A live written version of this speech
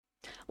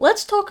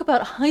Let's talk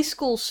about high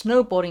school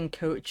snowboarding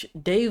coach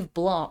Dave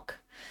Block.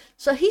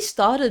 So he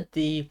started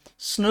the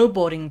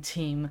snowboarding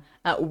team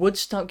at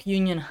Woodstock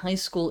Union High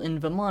School in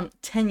Vermont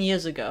 10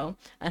 years ago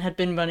and had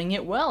been running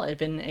it well. It had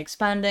been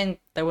expanding,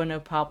 there were no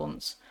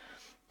problems.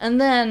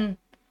 And then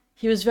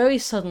he was very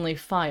suddenly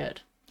fired.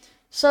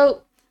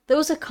 So there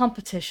was a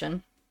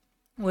competition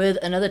with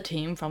another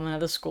team from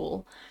another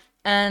school,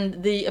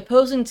 and the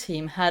opposing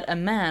team had a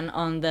man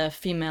on their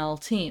female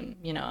team,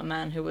 a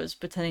man who was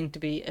pretending to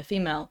be a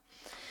female.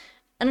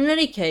 And in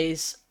any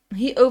case,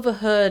 he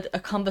overheard a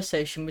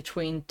conversation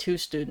between two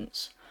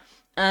students.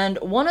 And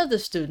one of the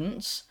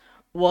students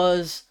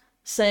was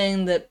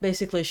saying that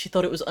basically she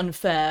thought it was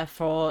unfair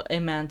for a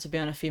man to be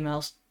on a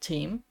female's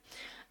team.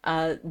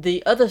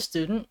 The other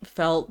student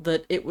felt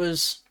that it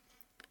was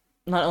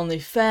not only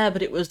fair,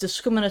 but it was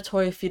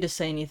discriminatory for you to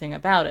say anything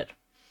about it.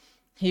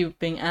 He,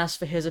 being asked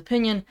for his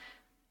opinion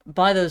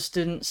by those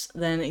students,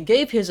 then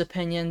gave his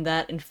opinion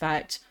that, in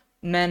fact,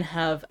 men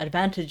have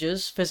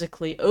advantages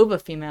physically over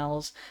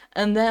females,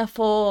 and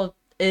therefore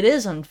it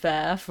is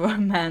unfair for a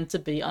man to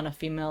be on a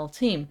female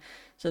team.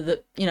 So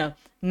that,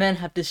 men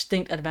have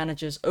distinct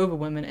advantages over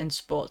women in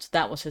sports.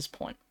 That was his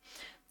point.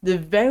 The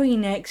very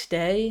next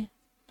day,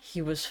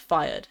 he was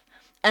fired.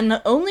 And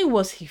not only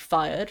was he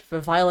fired for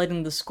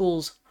violating the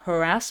school's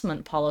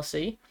harassment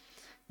policy,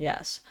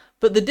 yes,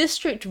 but the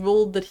district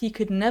ruled that he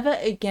could never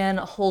again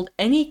hold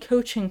any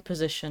coaching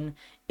position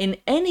in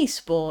any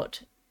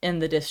sport in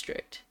the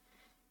district.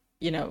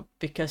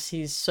 Because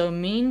he's so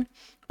mean,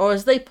 or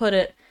as they put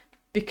it,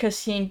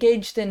 because he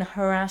engaged in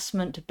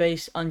harassment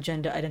based on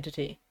gender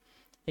identity.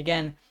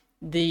 Again,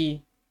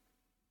 the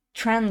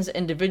trans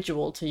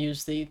individual, to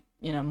use the,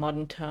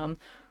 modern term,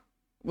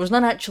 was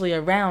not actually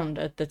around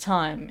at the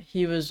time.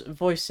 He was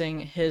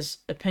voicing his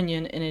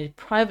opinion in a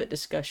private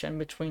discussion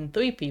between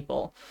three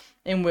people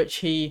in which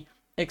he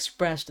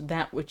expressed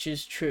that which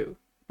is true,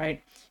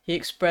 right? He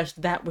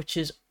expressed that which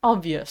is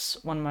obvious,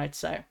 one might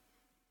say.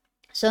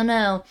 So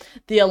now,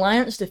 the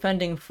Alliance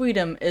Defending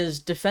Freedom is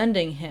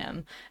defending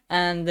him,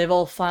 and they've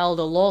all filed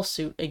a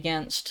lawsuit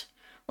against,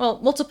 well,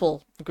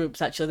 multiple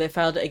groups actually. They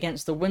filed it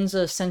against the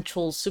Windsor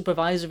Central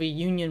Supervisory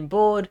Union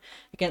Board,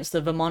 against the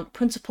Vermont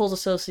Principals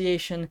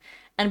Association,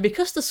 and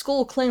because the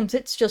school claims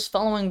it's just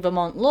following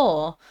Vermont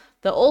law,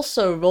 they're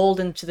also rolled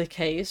into the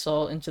case,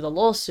 or into the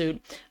lawsuit,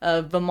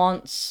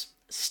 Vermont's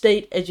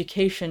State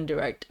Education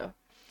Director.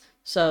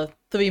 So,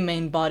 three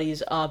main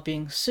bodies are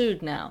being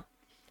sued now.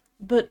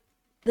 But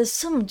there's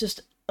some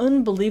just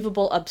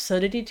unbelievable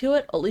absurdity to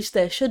it, or at least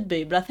there should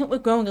be, but I think we're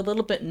growing a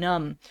little bit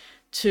numb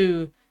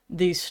to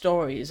these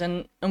stories,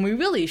 and we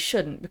really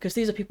shouldn't, because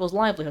these are people's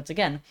livelihoods.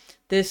 Again,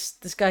 this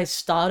guy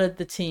started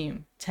the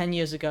team 10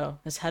 years ago,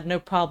 has had no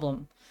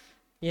problem,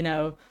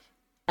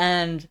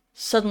 and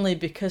suddenly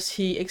because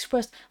he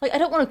expressed, I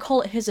don't want to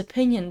call it his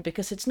opinion,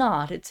 because it's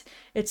not, it's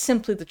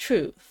simply the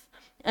truth.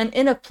 And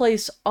in a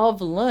place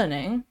of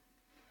learning,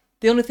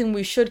 the only thing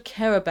we should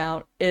care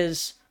about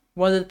is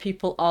whether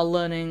people are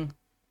learning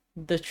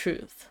the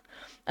truth.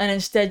 And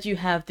instead you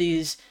have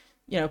these,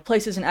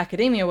 places in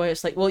academia where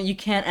it's like, well, you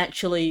can't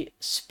actually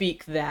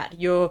speak that.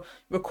 You're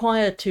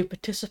required to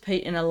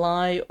participate in a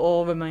lie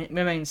or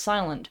remain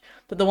silent.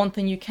 But the one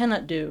thing you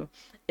cannot do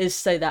is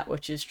say that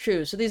which is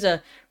true. So these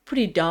are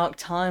pretty dark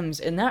times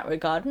in that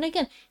regard. And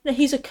again,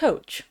 he's a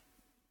coach.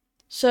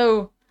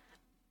 So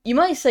you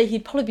might say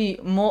he'd probably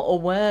be more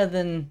aware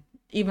than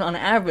even on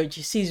average.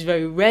 He sees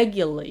very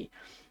regularly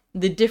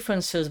the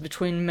differences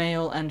between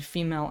male and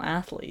female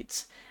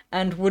athletes,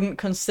 and wouldn't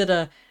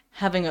consider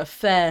having a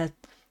fair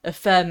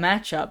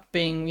matchup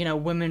being,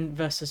 women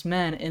versus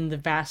men in the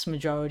vast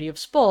majority of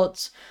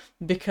sports,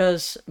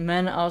 because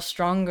men are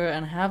stronger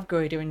and have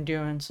greater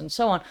endurance and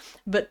so on.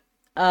 But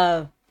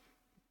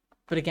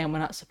again, we're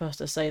not supposed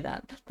to say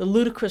that. The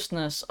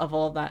ludicrousness of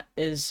all that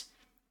is,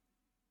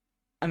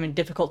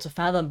 difficult to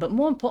fathom, but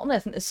more importantly, I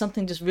think there's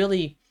something just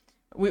really,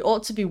 we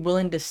ought to be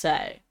willing to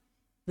say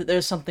that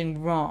there's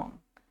something wrong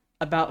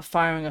about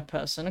firing a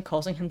person and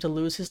causing him to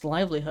lose his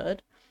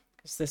livelihood,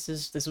 because this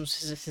was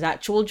his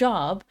actual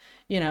job,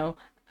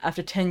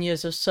 after 10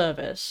 years of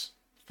service,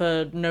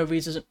 for no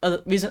reason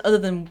other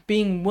than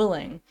being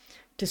willing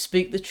to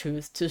speak the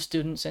truth to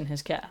students in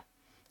his care,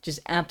 which is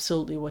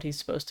absolutely what he's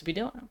supposed to be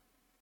doing.